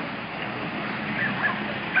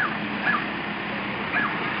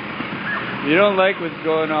 If you don't like what's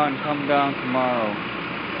going on, come down tomorrow.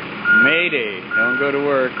 May Day. Don't go to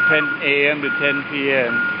work. 10 a.m. to 10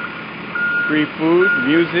 p.m. Free food,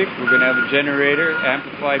 music. We're going to have a generator,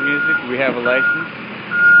 amplified music. We have a license.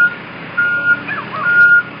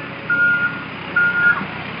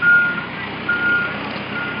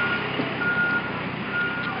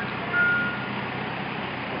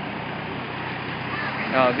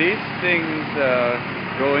 Now these things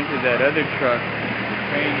go into that other truck, the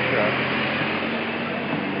train truck,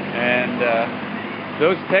 and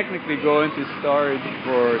those technically go into storage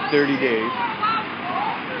for 30 days.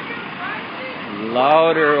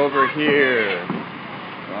 Louder over here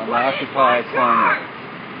on the Occupy corner.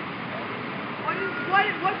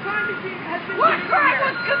 What crime has been committed What crime here?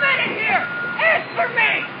 was committed here? Answer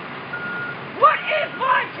me! What is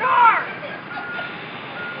my charge?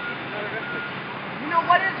 You know,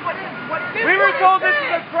 what is? We were told this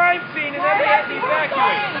is a crime scene and that we had to Yes, you were told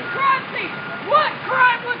it was evacuate. a crime scene. What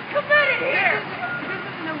crime was committed here? This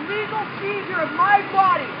is an illegal seizure of my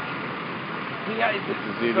body. Yeah, This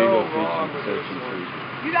is illegal search and seizure.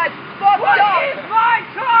 You guys fucked What up. is my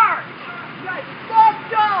charge? You guys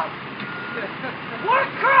fucked up. What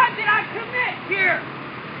crime did I commit here?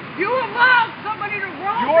 You allowed somebody to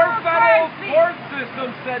roam Your through a federal crime scene. court system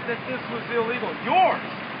said that this was illegal. Yours,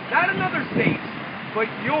 not another state's, but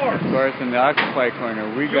yours. Of course, in the Occupy corner,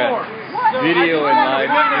 we got Yours. video and live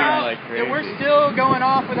stream like crazy. We're still going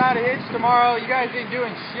off without a hitch tomorrow. You guys ain't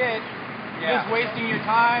doing shit. just wasting your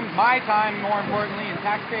time, my time more importantly, and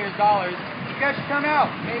taxpayers' dollars. You guys should come out.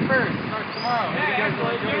 May 1st starts tomorrow. Maybe you guys will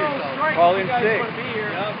enjoy yourselves. Call in sick.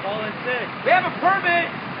 Yeah, call in sick. They have a permit.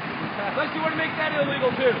 Unless you want to make that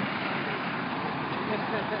illegal too.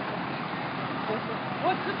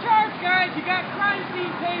 What's the charge, guys? You got crime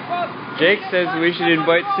scene tape up. Jake says we should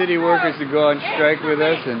invite city workers to go on strike with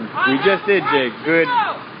us, and we just did, Jake. Good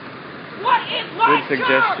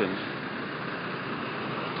suggestion.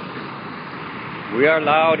 We are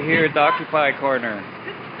loud here at the Occupy Corner.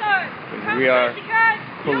 We are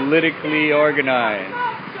politically organized.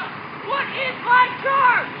 What is my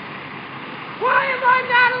charge? Why am I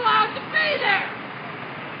not allowed to be there?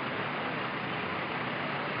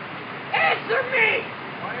 Answer me!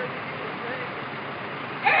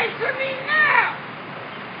 Answer me now!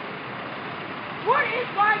 What is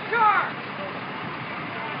my charge?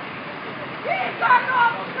 He is not an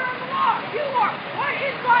officer of the law. You are. What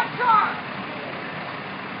is my charge?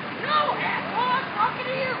 No, asshole, I'm talking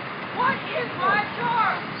to you. What is my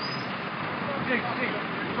charge?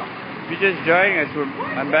 If you're just joining us,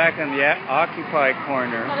 I'm back on the Occupy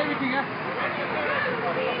Corner.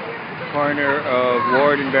 Corner of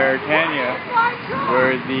Ward and Baratania,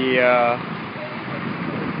 where the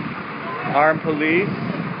armed police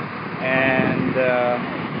and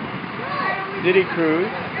city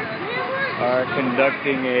crews are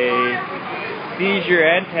conducting a seizure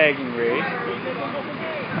and tagging raid.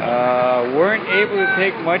 Weren't able to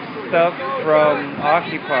take much stuff from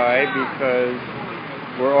Occupy because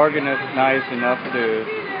we're organized enough to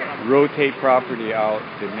rotate property out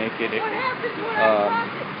to make it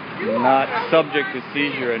not subject to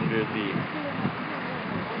seizure under the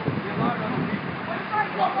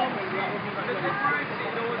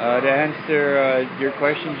to answer your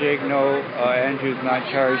question, Jake, no, Andrew's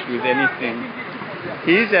not charged with anything.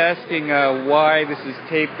 He's asking why this is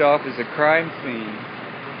taped off as a crime scene.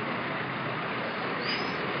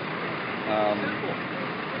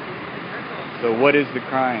 So what is the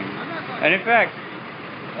crime? And in fact,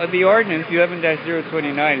 the ordinance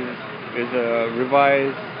 11-029 is a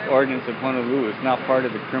revised ordinance of Honolulu. It's not part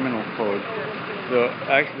of the criminal code. So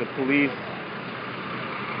actually the police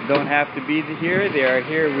don't have to be here. They are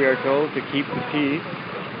here, we are told, to keep the peace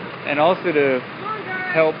and also to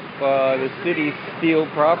help the city steal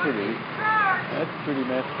property. That's pretty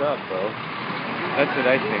messed up, though. That's what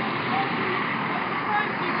I think.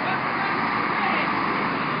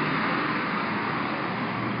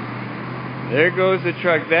 There goes the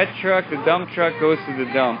truck. That truck, the dump truck, goes to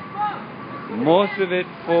the dump. Most of it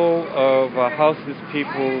full of houseless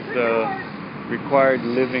people's required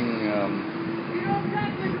living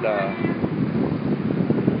stuff.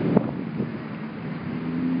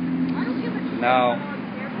 Now,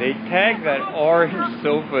 they tagged that orange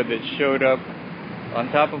sofa that showed up on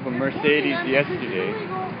top of a Mercedes yesterday.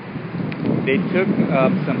 They took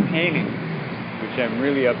some paintings, which I'm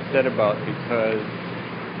really upset about because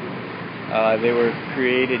they were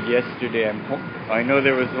created yesterday. I know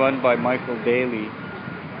there was one by Michael Daley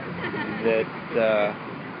that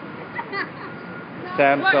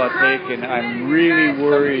Sam saw taken. I'm really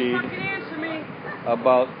worried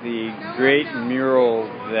about the great mural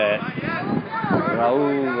that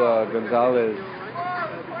Raul Gonzalez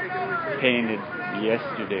painted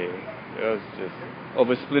yesterday. It was just of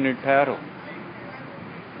a splintered paddle,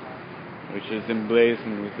 which is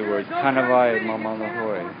emblazoned with the words Kanawai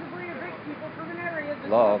Mamalahoi,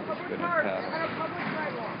 law of the splintered paddle,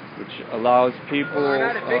 which allows people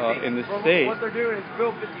in the state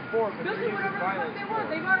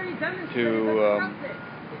to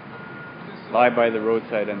lie by the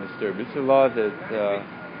roadside undisturbed. It's a law that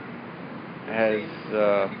has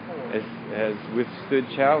withstood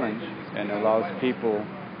challenge and allows people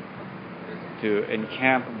to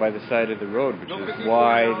encamp by the side of the road, which is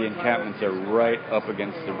why the encampments are right up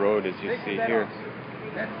against the road, as you see here.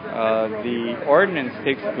 The ordinance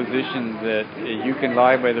takes the position that you can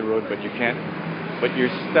lie by the road, but you can't, but your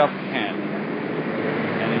stuff can.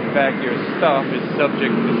 And in fact, your stuff is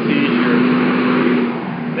subject to seizure.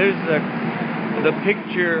 There's the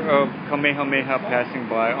picture of Kamehameha passing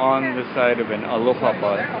by on the side of an aloha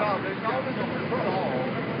bus.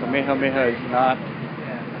 Kamehameha is not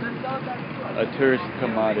a tourist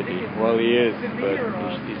commodity. Well, he is, but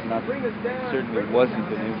he's not. Certainly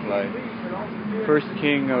wasn't in his life. First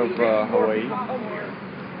king of Hawaii,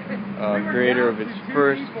 creator of its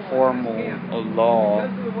first formal law,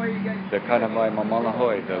 the Kanawai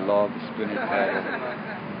Mamalahoi, the law of the splintered paddle,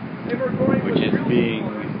 which is being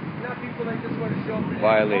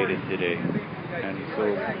violated today. And so,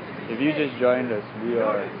 if you just joined us, we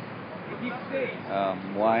are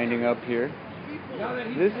winding up here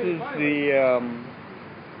This is the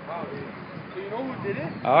So you know who did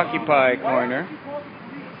it? Occupy corner. No,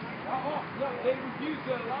 they refused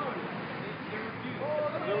to allow it.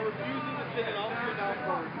 They're refusing to take an officer down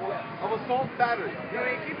for assault and battery.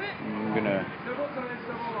 I'm gonna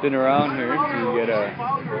spin around here to get a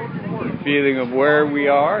feeling of where we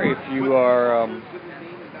are. If you are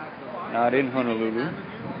not in Honolulu,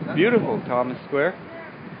 beautiful Thomas Square.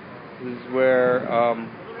 This is where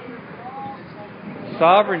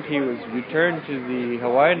sovereignty was returned to the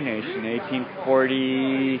Hawaiian nation in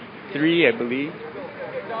 1843, I believe,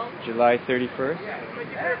 July 31st.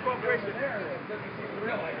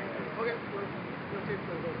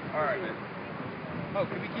 All right, man. Oh,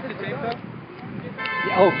 can we keep the tape though?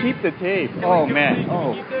 Oh, keep the tape. Oh, man.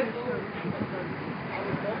 Oh.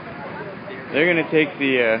 They're going to take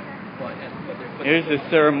the, here's the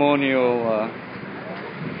ceremonial,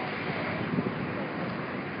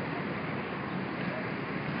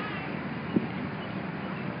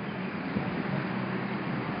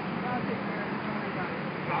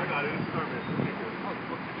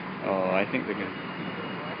 oh, I think they're going to.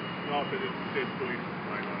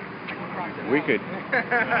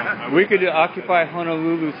 We could occupy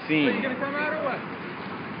Honolulu scene.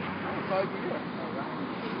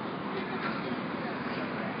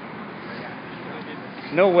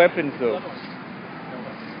 No weapons though.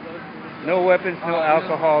 No weapons, no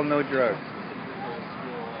alcohol, no drugs.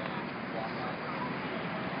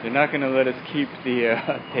 They're not going to let us keep the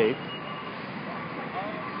tape.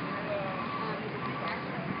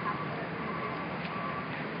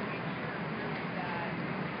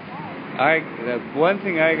 The one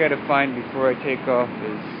thing I got to find before I take off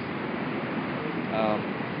is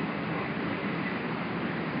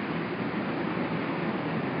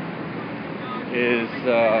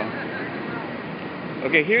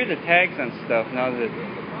okay, here are the tags on stuff now that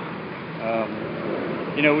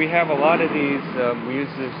you know, we have a lot of these. We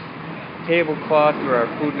used this tablecloth for our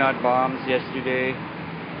food not bombs yesterday.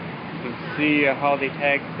 You can see how they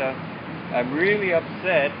tag stuff. I'm really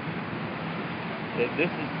upset that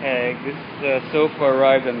this is tagged. This sofa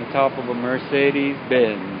arrived on the top of a Mercedes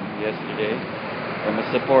Benz yesterday from a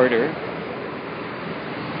supporter.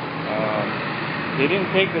 They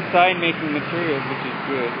didn't take the sign-making materials, which is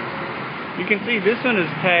good. You can see this one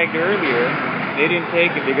is tagged earlier. They didn't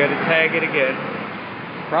take it. They got to tag it again.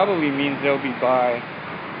 Probably means they'll be by.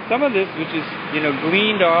 Some of this, which is, you know,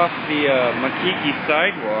 gleaned off the Makiki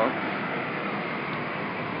sidewalk.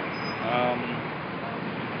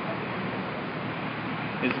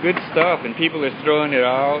 It's good stuff, and people are throwing it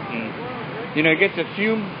out, and you know, it gets a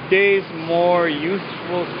few days more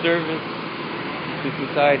useful service to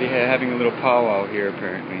society, having a little powwow here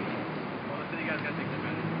apparently.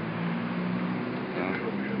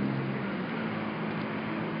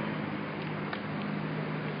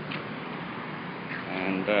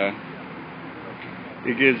 And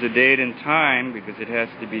it gives a date and time because it has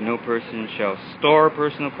to be no person shall store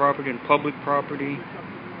personal property on public property.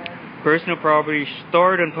 Personal property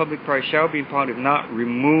stored on public property shall be impounded if not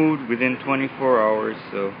removed within 24 hours.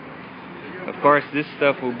 So, of course, this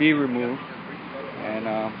stuff will be removed. And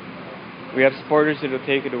we have supporters that will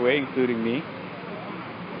take it away, including me.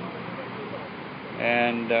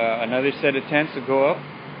 And another set of tents will go up.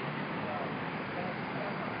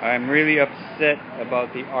 I'm really upset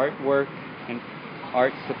about the artwork and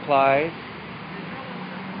art supplies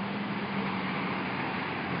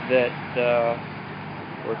that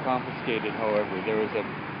were confiscated. However, there was a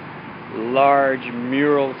large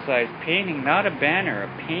mural-sized painting, not a banner, a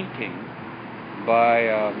painting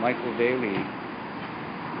by Michael Daley.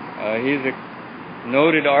 He's a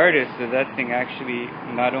noted artist, so that thing actually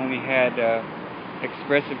not only had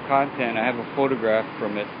expressive content. I have a photograph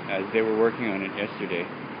from it as they were working on it yesterday.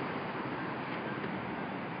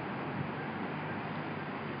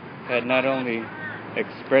 Had not only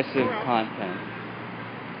expressive content.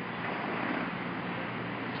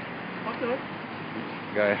 This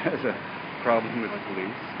guy has a problem with the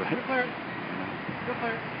police, but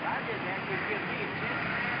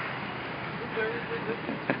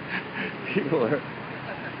people are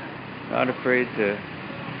not afraid to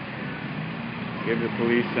give the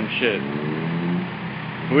police some shit,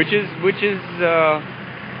 which is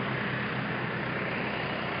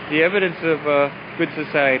the evidence of good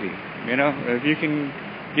society. You know, if you can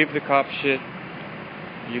give the cops shit,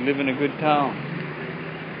 you live in a good town.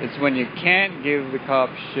 It's when you can't give the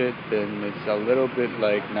cops shit, then it's a little bit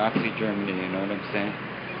like Nazi Germany, you know what I'm saying?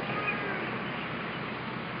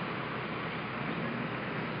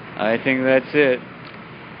 I think that's it.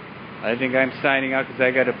 I think I'm signing out because I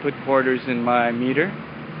got to put quarters in my meter.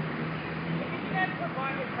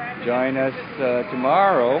 join us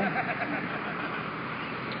tomorrow, What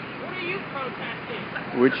are you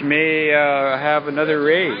protesting? which may have another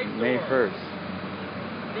raid, May 1st.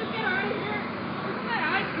 Just get out of here. What's that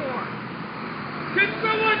ice for? Can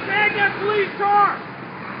someone tag that police car?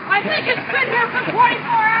 I think it's been here for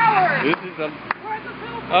 24 hours. This is a Where's the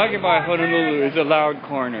bill for Occupy the Honolulu is a loud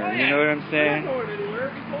corner. You know what I'm saying?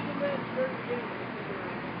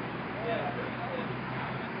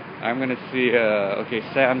 I'm gonna see. Okay,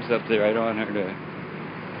 Sam's up there. I don't want her to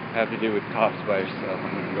have to deal with cops by herself.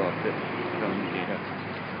 I'm gonna go up there.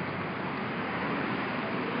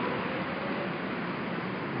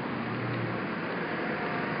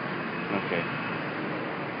 Okay.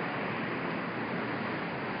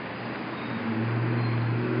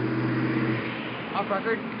 Off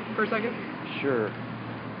record for a second? Sure.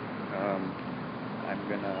 I'm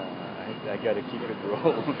gonna. I gotta keep it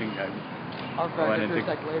rolling. Off record for a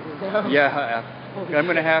second later. Yeah, I'm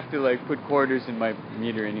gonna have to like put quarters in my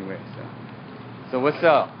meter anyway. So what's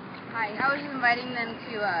up? Hi, I was just inviting them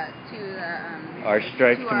to Our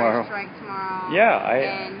strike to tomorrow. Our strike tomorrow. Yeah,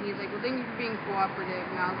 And he's like, well, thank you for being cooperative.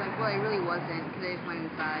 And I was like, well, I really wasn't, because I just went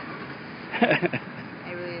inside.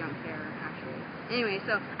 I really don't care, actually. Anyway,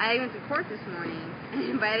 so I went to court this morning and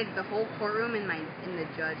invited the whole courtroom and the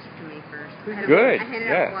judge to May 1st. Good. I handed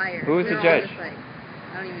Yeah. out flyers. Who was the They're all judge? just like,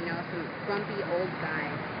 I don't even know, some grumpy old guy.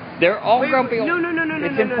 They're all grumpy. No.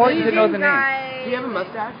 It's important to know the name. Does he have a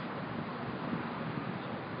mustache?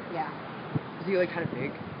 Yeah. Is he like kind of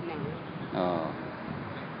big? No. Oh.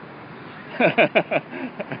 There's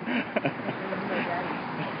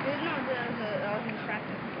no, I was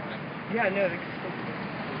attractive. Yeah, no.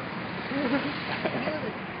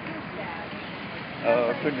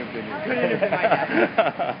 Oh, couldn't have been you. Couldn't have been my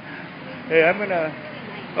dad. Hey, I'm gonna.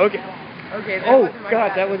 Okay. Okay. that Oh wasn't my God,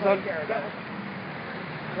 dad, that was that's all on. I care about.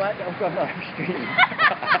 What? That was on live stream.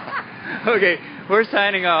 Okay, we're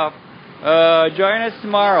signing off. Join us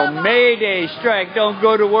tomorrow. May Day strike. Don't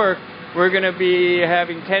go to work. We're gonna be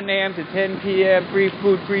having 10 a.m. to 10 p.m. free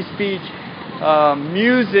food, free speech,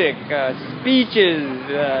 music, speeches.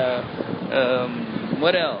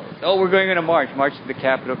 What else? Oh, we're going on a march. March to the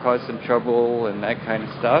Capitol, cause some trouble and that kind of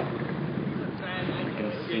stuff. You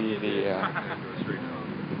can see the.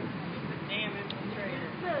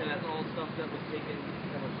 That's all stuff that was taken.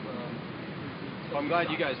 I'm glad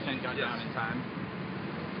you guys got down in time.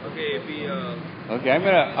 Okay, Okay,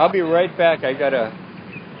 I'll be right back. I gotta.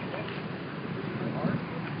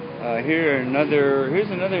 Here's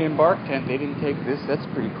another embark tent. They didn't take this. That's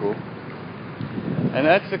pretty cool. And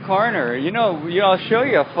that's the corner. You know, I'll show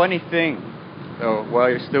you a funny thing. So while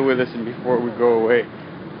you're still with us and before we go away.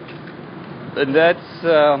 And that's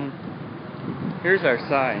here's our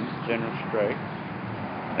sign, General Strike.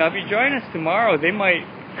 Now, if you join us tomorrow, they might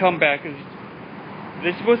come back.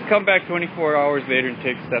 They're supposed to come back 24 hours later and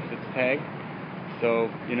take stuff that's tagged. So,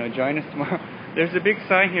 join us tomorrow. There's a big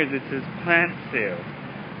sign here that says plant sale.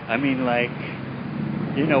 I mean, like,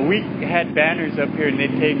 we had banners up here and they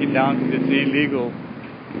take it down because it's illegal.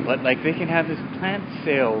 But, like, they can have this plant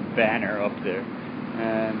sale banner up there.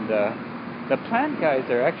 And the plant guys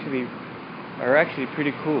are actually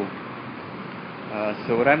pretty cool.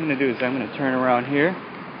 So what I'm going to do is I'm going to turn around here.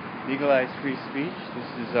 Legalize free speech.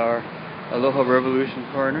 This is our Aloha Revolution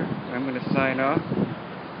Corner. I'm going to sign off.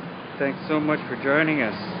 Thanks so much for joining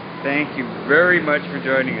us. Thank you very much for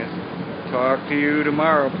joining us. Talk to you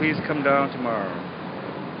tomorrow. Please come down tomorrow.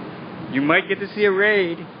 You might get to see a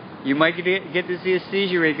raid. You might get to see a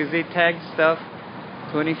seizure raid because they tagged stuff.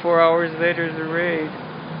 24 hours later is a raid.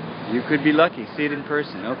 You could be lucky. See it in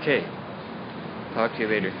person. Okay. Talk to you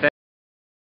later.